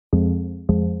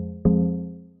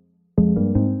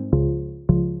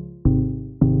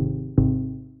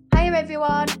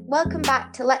everyone, welcome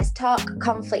back to Let's Talk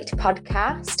Conflict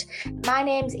podcast. My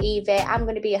name's Evie, I'm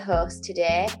going to be your host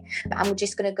today. I'm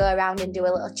just going to go around and do a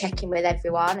little check-in with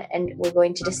everyone, and we're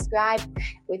going to describe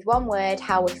with one word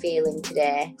how we're feeling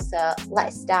today. So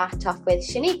let's start off with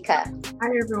Shanika. Hi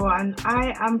everyone,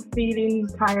 I am feeling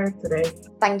tired today.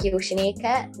 Thank you,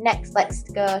 Shanika. Next, let's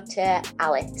go to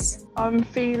Alice. I'm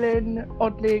feeling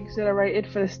oddly exhilarated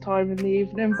for this time in the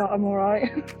evening, but I'm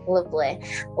alright. Lovely.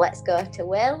 Let's go to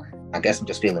Will. I guess I'm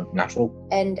just feeling natural.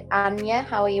 And Anya,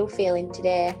 how are you feeling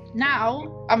today?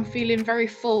 Now I'm feeling very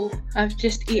full. I've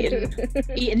just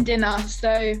eaten dinner,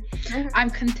 so I'm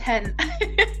content.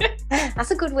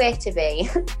 That's a good way to be.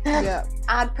 Yeah.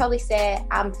 I'd probably say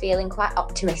I'm feeling quite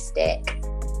optimistic.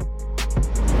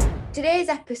 Today's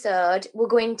episode, we're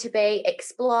going to be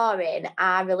exploring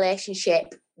our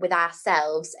relationship with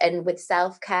ourselves and with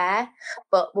self-care,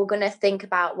 but we're going to think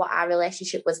about what our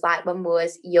relationship was like when we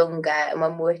was younger and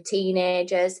when we were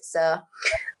teenagers. So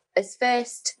as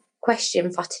first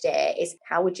question for today is,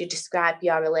 how would you describe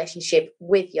your relationship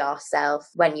with yourself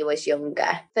when you was younger?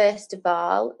 First of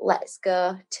all, let's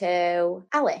go to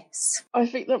Alice. I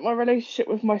think that my relationship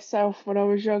with myself when I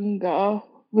was younger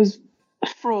was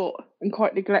fraught and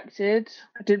quite neglected.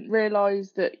 I didn't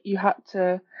realise that you had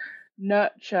to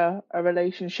nurture a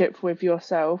relationship with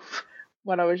yourself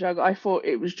when I was younger. I thought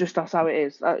it was just that's how it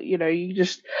is. You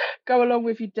just go along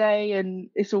with your day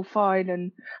and it's all fine.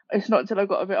 And it's not until I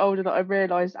got a bit older that I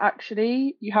realised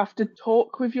actually you have to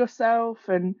talk with yourself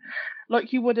and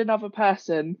like you would another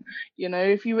person. You know,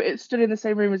 if you were stood in the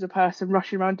same room as a person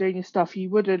rushing around doing your stuff, you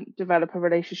wouldn't develop a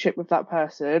relationship with that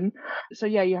person. So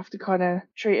yeah, you have to kind of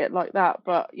treat it like that.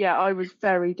 But yeah, I was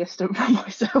very distant from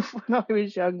myself when I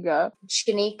was younger.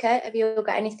 Shanika, have you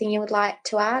got anything you would like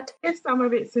to add? Yes, I'm a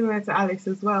bit similar to Alice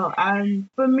as well.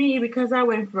 For me, because I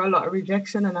went through a lot of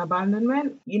rejection and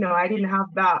abandonment, I didn't have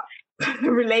that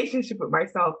relationship with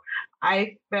myself.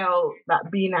 I felt that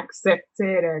being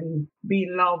accepted and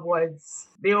being loved was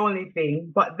the only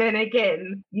thing. But then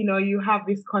again, you have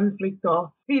this conflict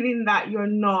of feeling that you're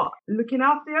not looking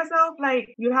after yourself.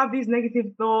 Like you have these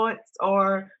negative thoughts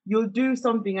or you'll do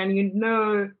something and you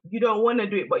don't want to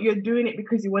do it, but you're doing it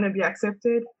because you want to be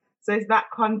accepted. So it's that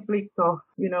conflict of,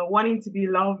 wanting to be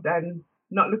loved and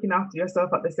not looking after yourself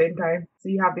at the same time. So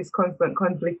you have this constant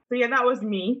conflict. So yeah, that was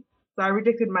me. So I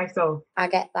rejected myself. I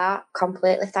get that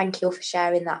completely. Thank you for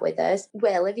sharing that with us.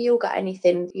 Will, have you got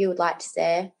anything you would like to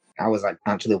say? I was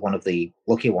actually one of the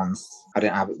lucky ones. I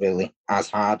didn't have it really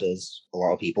as hard as a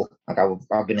lot of people.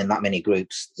 I've been in that many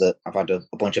groups that I've had a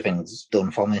bunch of things done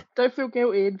for me. Don't feel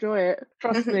guilty, enjoy it.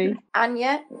 Trust me.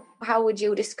 Anya, how would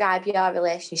you describe your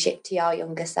relationship to your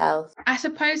younger self? I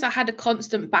suppose I had a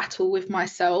constant battle with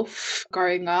myself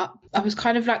growing up. I was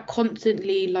kind of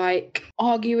constantly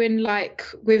arguing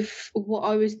with what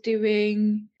I was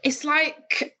doing. It's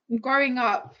like growing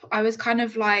up, I was kind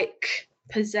of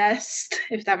possessed,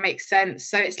 if that makes sense.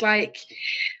 So it's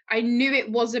I knew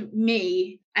it wasn't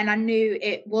me and I knew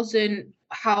it wasn't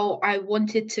how I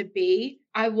wanted to be.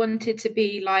 I wanted to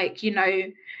be the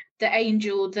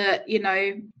angel that,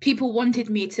 people wanted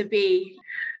me to be.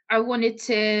 I wanted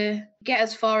to get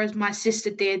as far as my sister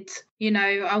did.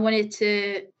 I wanted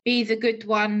to be the good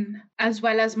one as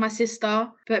well as my sister,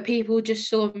 but people just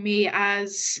saw me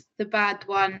as the bad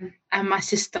one and my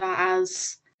sister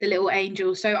as the little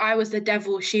angel. So I was the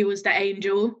devil, she was the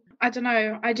angel. I don't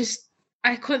know.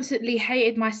 I constantly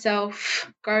hated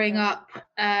myself growing up.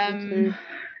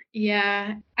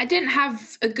 Yeah, I didn't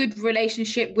have a good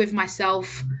relationship with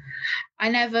myself. I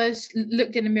never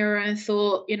looked in the mirror and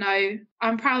thought,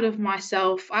 I'm proud of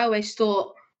myself. I always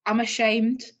thought I'm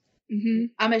ashamed.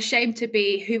 I'm ashamed to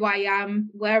be who I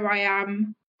am, where I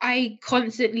am. I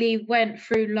constantly went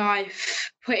through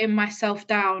life putting myself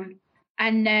down,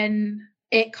 and then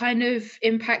it kind of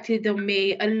impacted on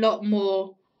me a lot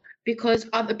more because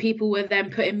other people were then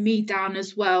putting me down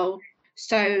as well.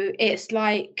 So it's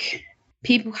like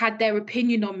people had their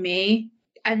opinion on me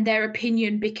and their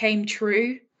opinion became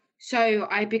true. So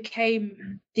I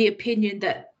became the opinion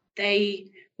that they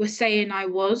were saying I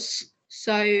was.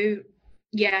 So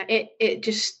yeah,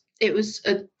 it was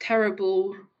a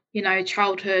terrible,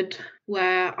 childhood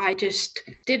where I just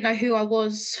didn't know who I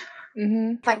was.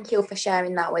 Thank you for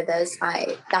sharing that with us.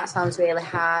 That sounds really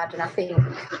hard, and I think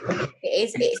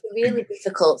it's a really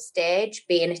difficult stage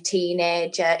being a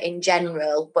teenager in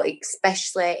general, but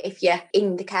especially if you're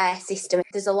in the care system.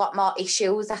 There's a lot more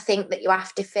issues I think that you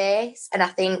have to face, and I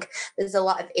think there's a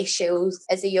lot of issues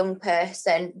as a young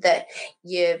person that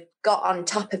you've got on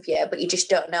top of you, but you just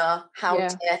don't know how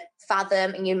to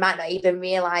fathom, and you might not even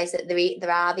realise that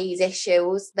there are these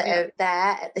issues that are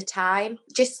there at the time.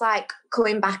 Just like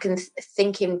coming back and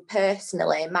thinking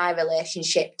personally, my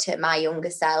relationship to my younger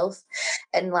self,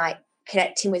 and like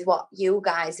connecting with what you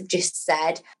guys have just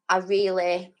said, I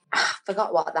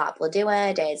forgot what that bloody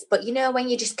word is, but you know, when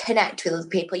you just connect with other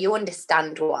people, you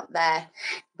understand what they're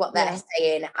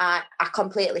saying. I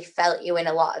completely felt you in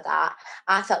a lot of that.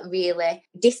 I felt really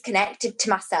disconnected to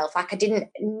myself. Like I didn't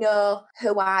know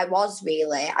who I was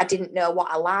really. I didn't know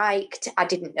what I liked. I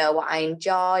didn't know what I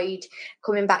enjoyed.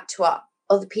 Coming back to what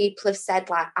other people have said,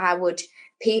 like I would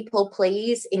people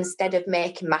please instead of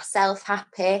making myself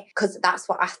happy, because that's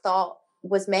what I thought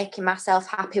was making myself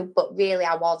happy, but really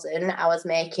I wasn't. I was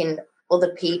making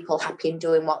other people happy and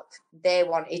doing what they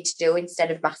wanted to do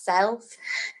instead of myself.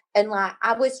 And like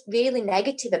I was really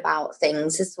negative about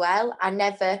things as well. I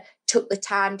never took the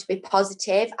time to be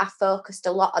positive. I focused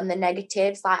a lot on the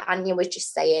negatives, like Anya was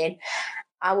just saying.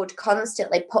 I would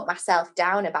constantly put myself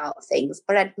down about things,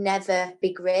 but I'd never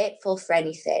be grateful for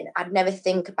anything. I'd never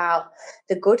think about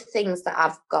the good things that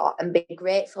I've got and be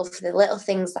grateful for the little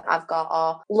things that I've got,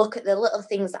 or look at the little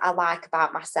things that I like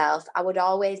about myself. I would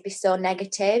always be so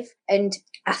negative. And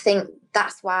I think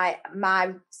that's why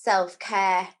my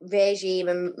self-care regime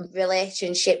and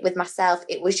relationship with myself,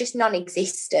 it was just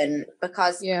non-existent,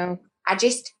 because I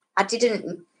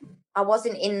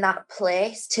wasn't in that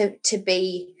place to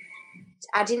be.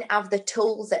 I didn't have the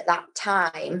tools at that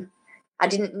time. I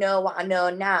didn't know what I know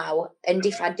now. And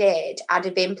if I did, I'd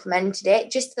have implemented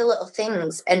it. Just the little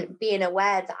things, and being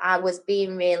aware that I was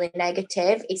being really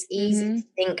negative. It's easy to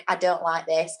think, I don't like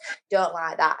this, don't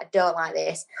like that, I don't like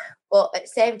this. But at the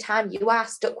same time, you are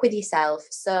stuck with yourself.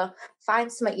 So find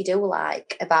something you do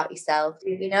like about yourself,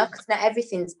 you know, because not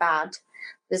everything's bad.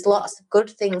 There's lots of good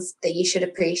things that you should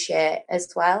appreciate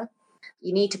as well.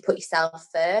 You need to put yourself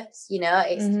first, you know.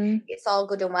 It's all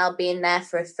good and well being there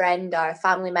for a friend or a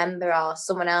family member or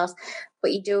someone else,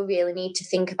 but you do really need to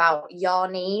think about your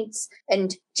needs.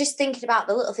 And just thinking about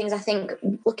the little things, I think,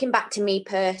 looking back to me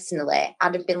personally,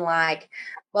 I'd have been like,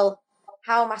 well,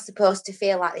 how am I supposed to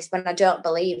feel like this when I don't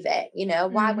believe it? You know,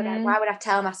 why would I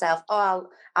tell myself, oh,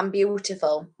 I'm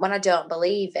beautiful, when I don't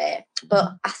believe it?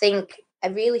 But I think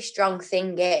a really strong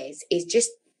thing is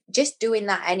just doing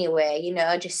that anyway, you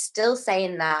know, just still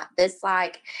saying that. There's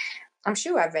like, I'm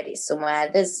sure I've read it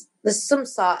somewhere, there's some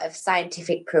sort of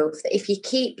scientific proof that if you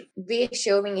keep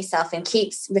reassuring yourself and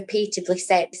keeps repeatedly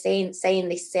saying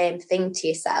this same thing to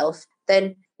yourself,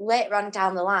 then later on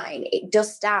down the line, it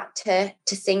does start to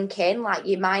sink in, like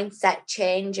your mindset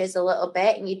changes a little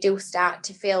bit and you do start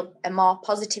to feel more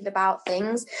positive about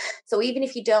things. So even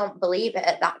if you don't believe it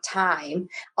at that time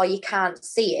or you can't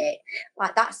see it,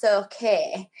 like that's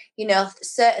okay. You know,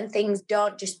 certain things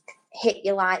don't just hit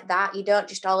you like that. You don't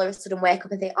just all of a sudden wake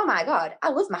up and think, oh my God, I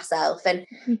love myself. And,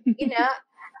 you know,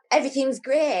 everything's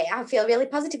great. I feel really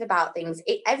positive about things.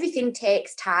 Everything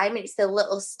takes time, and it's the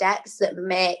little steps that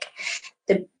make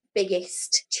the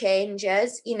biggest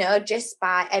changes, you know, just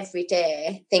by every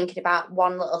day thinking about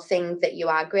one little thing that you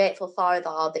are grateful for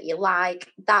or that you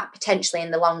like, that potentially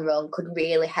in the long run could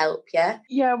really help you.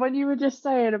 Yeah, when you were just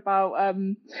saying about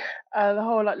the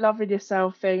whole like loving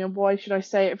yourself thing and why should I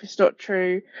say it if it's not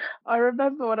true, I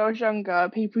remember when I was younger,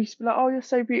 people used to be like, oh, you're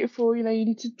so beautiful, you know, you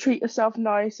need to treat yourself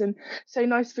nice and say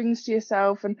nice things to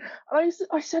yourself. And I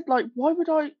said, like, why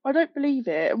don't believe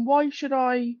it, and why should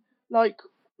I like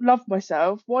love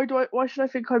myself? Why should I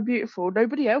think I'm beautiful?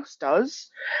 Nobody else does.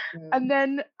 And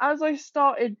then as I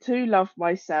started to love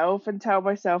myself and tell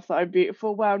myself that I'm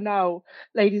beautiful, well, now,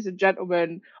 ladies and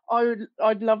gentlemen,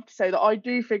 I'd love to say that I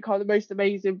do think I'm the most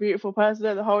amazing, beautiful person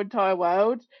in the whole entire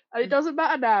world. And it doesn't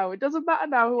matter now. It doesn't matter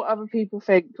now what other people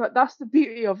think. Like, that's the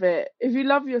beauty of it. If you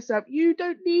love yourself, you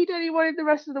don't need anyone in the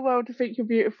rest of the world to think you're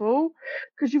beautiful,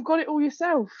 because you've got it all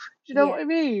yourself. Do you know what I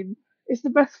mean? It's the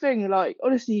best thing. Like,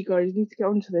 honestly, you guys need to get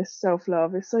onto this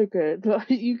self-love. It's so good. Like,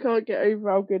 you can't get over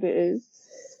how good it is.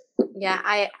 Yeah,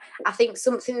 I think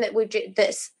something that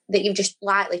that you've just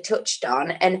lightly touched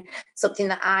on, and something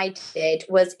that I did,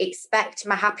 was expect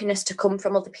my happiness to come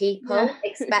from other people.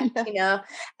 Expect you know,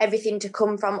 everything to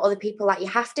come from other people. Like, you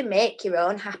have to make your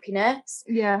own happiness.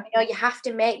 You know, you have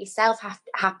to make yourself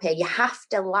happy. You have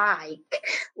to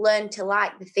learn to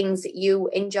like the things that you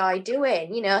enjoy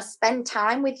doing. You know, spend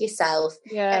time with yourself.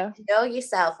 Get to know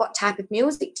yourself. What type of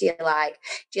music do you like?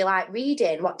 Do you like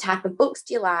reading? What type of books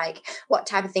do you like? What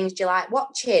type of things do you like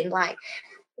watching? Like,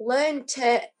 learn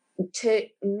to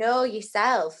know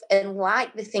yourself and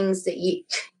like the things that you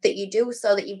do,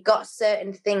 so that you've got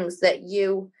certain things that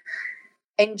you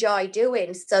enjoy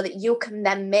doing, so that you can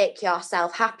then make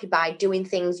yourself happy by doing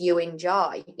things you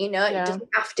enjoy. It doesn't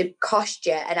have to cost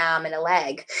you an arm and a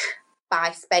leg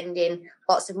by spending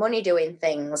lots of money doing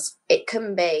things. It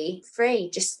can be free.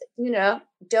 Just,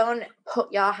 don't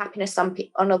put your happiness on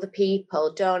other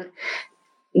people. Don't,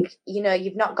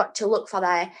 you've not got to look for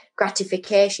their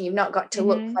gratification. You've not got to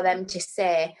look for them to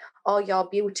say, oh, you're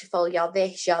beautiful, you're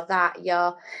this, you're that,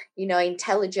 you're,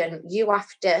 intelligent. You have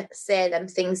to say them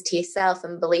things to yourself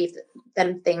and believe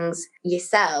them things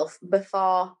yourself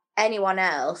before anyone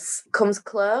else comes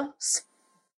close.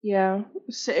 Yeah,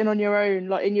 sitting on your own,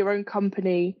 like in your own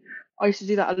company. I used to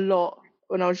do that a lot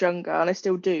when I was younger, and I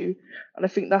still do. And I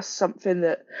think that's something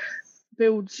that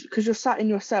builds, because you're sat in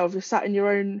yourself, you're sat in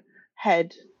your own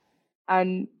head,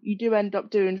 and you do end up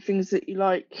doing things that you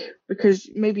like because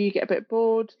maybe you get a bit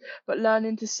bored. But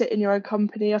learning to sit in your own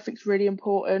company, I think, is really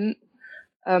important,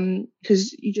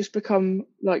 because you just become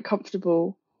like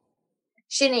comfortable.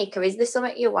 Shanika, is there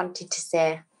something you wanted to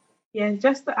say? Yeah,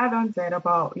 just to add on to it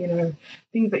about,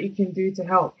 things that you can do to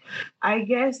help. I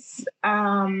guess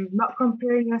not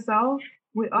comparing yourself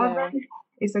with others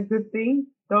is a good thing.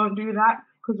 Don't do that,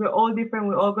 because we're all different.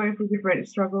 We're all going through different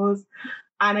struggles.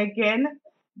 And again,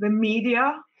 the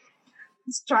media,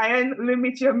 try and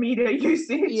limit your media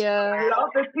usage. Yeah. A lot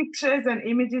of the pictures and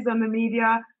images on the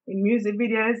media in music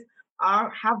videos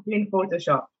have been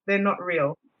photoshopped. They're not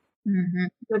real. Mm-hmm.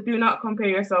 So do not compare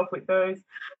yourself with those,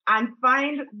 and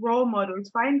find role models.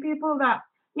 Find people that,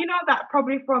 that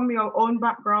probably from your own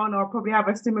background or probably have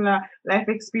a similar life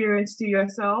experience to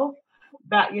yourself,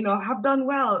 that, have done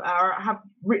well or have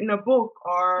written a book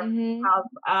or have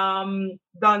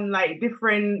done like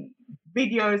different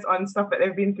videos on stuff that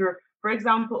they've been through. For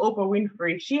example, Oprah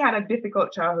Winfrey, she had a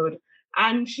difficult childhood,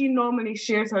 and she normally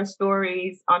shares her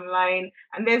stories online.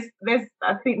 And there's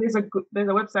I think there's a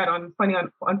website on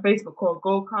Facebook called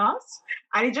Goldcast,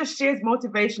 and it just shares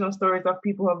motivational stories of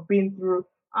people who have been through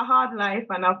a hard life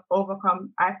and have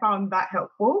overcome. I found that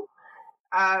helpful,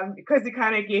 because it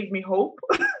kind of gave me hope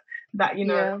that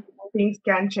things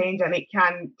can change and it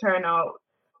can turn out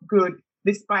good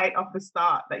despite of the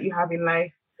start that you have in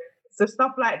life. So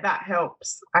stuff like that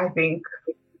helps, I think.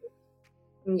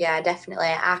 Yeah, definitely.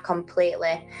 I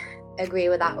completely agree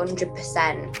with that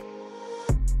 100%.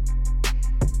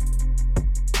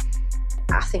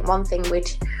 I think one thing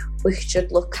we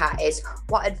should look at is,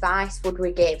 what advice would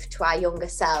we give to our younger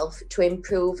self to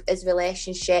improve his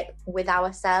relationship with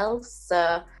ourselves?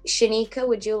 So, Shanika,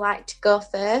 would you like to go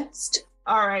first?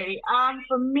 All right.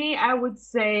 For me, I would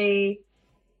say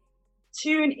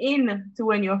tune in to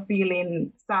when you're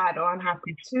feeling sad or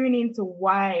unhappy. Tune into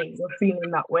why you're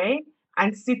feeling that way,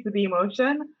 and sit with the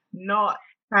emotion, not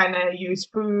kind of use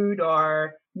food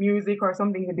or music or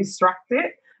something to distract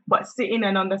it, but sit in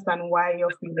and understand why you're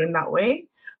feeling that way.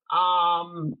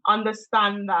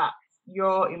 Understand that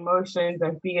your emotions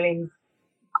and feelings,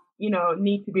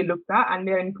 need to be looked at, and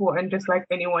they're important just like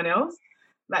anyone else.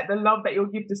 Like the love that you'll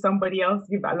give to somebody else,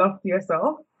 give that love to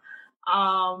yourself.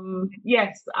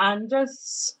 Yes, and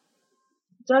just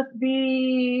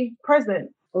be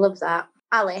present. Love that.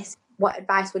 Alice, what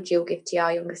advice would you give to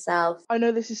your younger self? I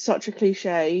know this is such a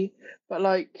cliche, but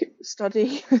like,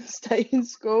 study, stay in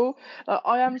school.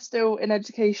 I am still in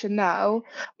education now,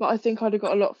 but I think I'd have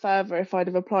got a lot further if I'd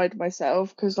have applied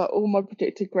myself, because like all my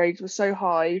predicted grades were so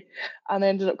high, and I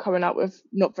ended up coming out with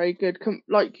not very good.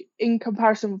 Like in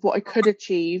comparison with what I could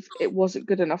achieve, it wasn't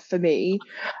good enough for me,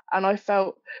 and I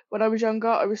felt when I was younger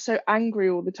I was so angry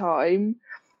all the time,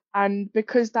 and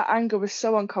because that anger was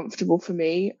so uncomfortable for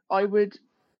me, I would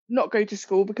not go to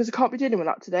school because I can't be dealing with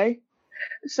that today.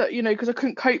 So, because I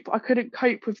couldn't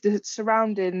cope with the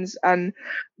surroundings and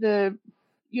the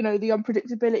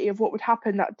unpredictability of what would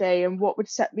happen that day and what would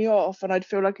set me off, and I'd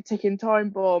feel like a ticking time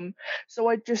bomb. So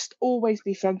I'd just always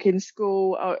be flunking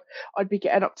school. I'd be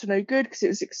getting up to no good because it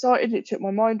was exciting. It took my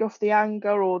mind off the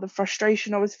anger or the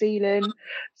frustration I was feeling.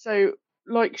 So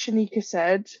like Shanika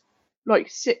said, like,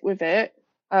 sit with it,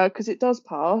 because it does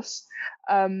pass.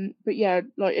 But yeah,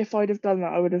 like if I'd have done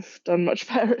that, I would have done much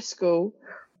better at school.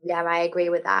 Yeah, I agree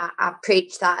with that. I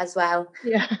preach that as well.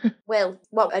 Yeah. Will,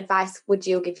 what advice would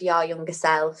you give your younger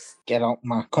self? Get out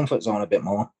my comfort zone a bit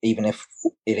more, even if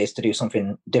it is to do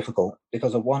something difficult.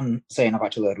 Because of one saying I've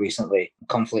actually heard recently,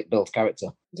 conflict builds character.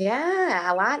 Yeah,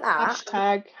 I like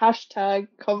that. Hashtag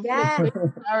conflict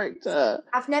builds character.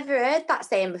 I've never heard that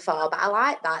saying before, but I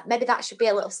like that. Maybe that should be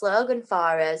a little slogan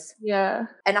for us. Yeah.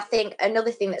 And I think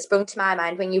another thing that sprung to my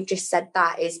mind when you've just said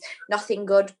that is, nothing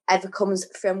good ever comes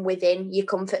from within your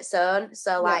comfort zone.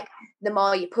 So like, the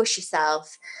more you push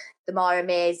yourself, the more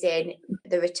amazing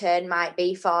the return might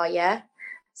be for you.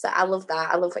 So I love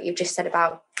that. I love what you've just said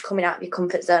about coming out of your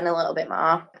comfort zone a little bit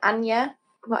more. Anya,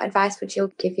 what advice would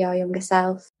you give your younger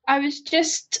self? I was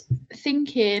just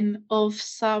thinking of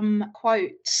some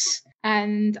quotes,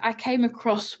 and I came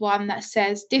across one that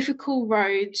says, difficult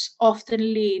roads often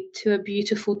lead to a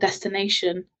beautiful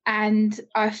destination. And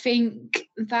I think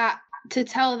that to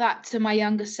tell that to my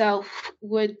younger self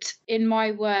would, in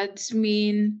my words,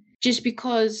 mean just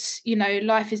because, you know,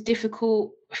 life is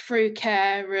difficult through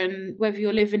care, and whether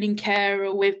you're living in care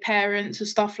or with parents and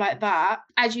stuff like that,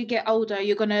 as you get older,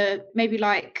 you're going to maybe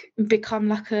like become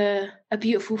like a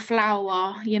beautiful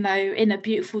flower, you know, in a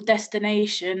beautiful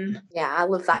destination. Yeah, I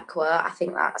love that quote. I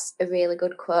think that's a really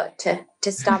good quote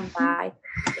to stand by.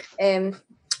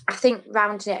 I think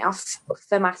rounding it off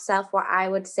for myself, what I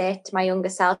would say to my younger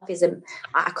self is a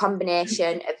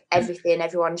combination of everything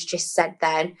everyone's just said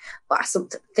then. But I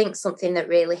think something that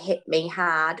really hit me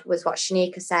hard was what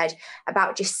Shanika said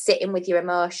about just sitting with your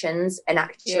emotions and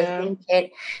actually thinking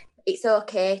it's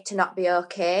okay to not be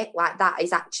okay. Like, that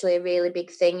is actually a really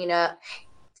big thing, you know.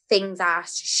 Things are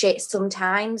shit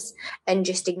sometimes, and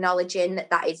just acknowledging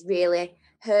that is really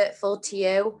hurtful to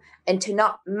you, and to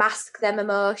not mask them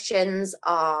emotions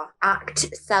or act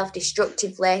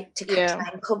self-destructively to try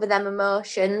and cover them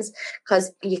emotions,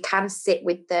 because you can sit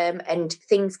with them and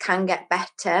things can get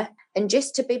better. And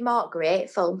just to be more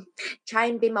grateful, try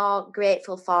and be more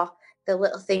grateful for the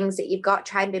little things that you've got.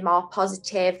 Try and be more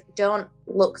positive. Don't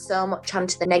look so much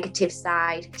onto the negative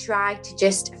side. Try to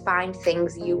just find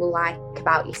things you will like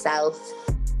about yourself.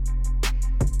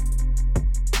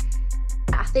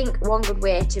 I think one good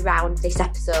way to round this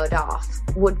episode off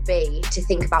would be to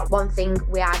think about one thing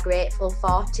we are grateful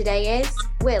for today is.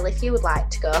 Will, if you would like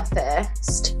to go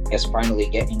first. Yes, finally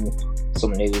getting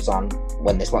some news on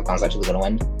when this lockdown's actually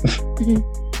going to end.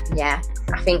 Yeah,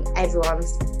 I think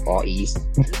everyone's... Or ease.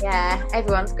 Yeah,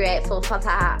 everyone's grateful for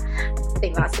that. I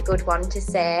think that's a good one to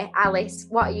say. Alice,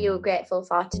 what are you grateful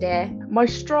for today? My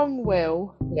strong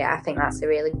will. Yeah, I think that's a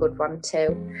really good one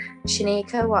too.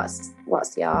 Shanika,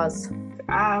 what's yours?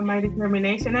 My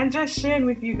determination, and just sharing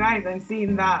with you guys and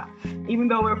seeing that even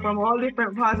though we're from all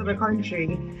different parts of the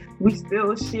country, we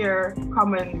still share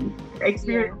common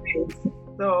experiences.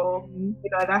 So, you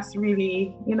know, that's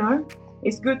really, you know,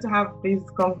 it's good to have these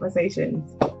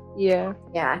conversations. Yeah.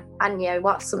 Anya,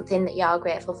 what's something that you're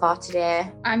grateful for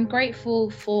today? I'm grateful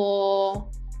for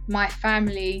my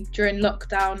family during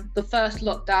lockdown. The first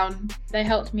lockdown, they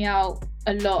helped me out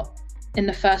a lot in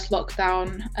the first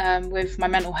lockdown with my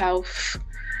mental health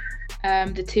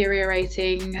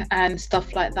deteriorating and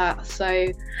stuff like that. So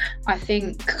I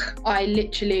think I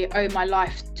literally owe my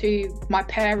life to my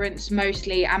parents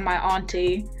mostly, and my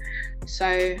auntie.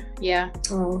 So yeah.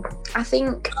 I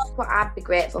think what I'd be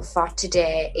grateful for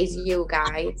today is you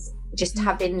guys, just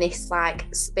having this like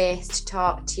space to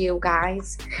talk to you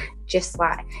guys. Just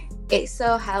like, it's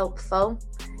so helpful,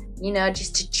 you know,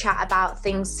 just to chat about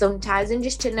things sometimes, and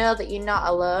just to know that you're not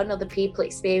alone. Other people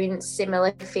experience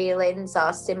similar feelings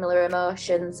or similar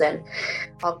emotions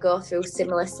or go through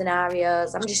similar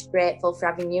scenarios. I'm just grateful for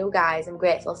having you guys. I'm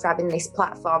grateful for having this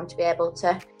platform to be able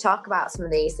to talk about some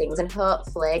of these things and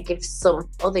hopefully give some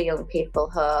other young people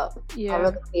hope or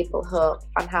other people hope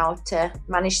on how to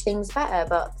manage things better.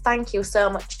 But thank you so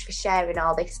much for sharing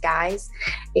all this, guys.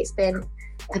 It's been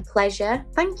a pleasure.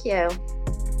 Thank you.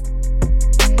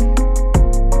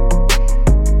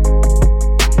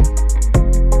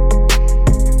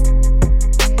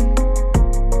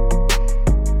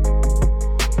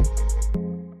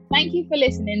 Thank you for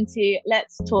listening to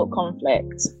Let's Talk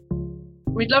Conflict.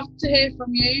 We'd love to hear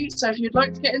from you, so if you'd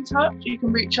like to get in touch, you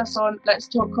can reach us on Let's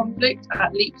Talk Conflict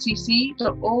at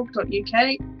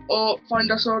leapcc.org.uk, or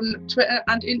find us on Twitter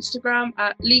and Instagram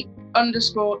at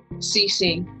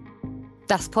leap_cc.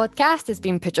 This podcast has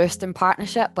been produced in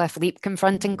partnership with Leap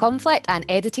Confronting Conflict and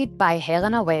edited by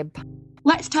Helena Webb.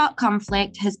 Let's Talk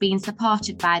Conflict has been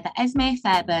supported by the Esme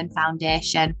Fairbairn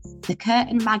Foundation, the Kurt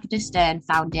and Magda Stern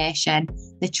Foundation,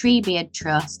 the Treebeard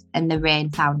Trust, and the Rain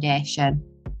Foundation.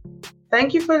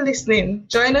 Thank you for listening.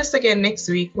 Join us again next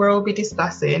week, where we'll be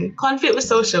discussing conflict with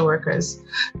social workers,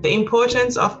 the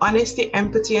importance of honesty,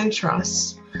 empathy, and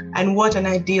trust, and what an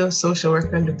ideal social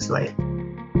worker looks like.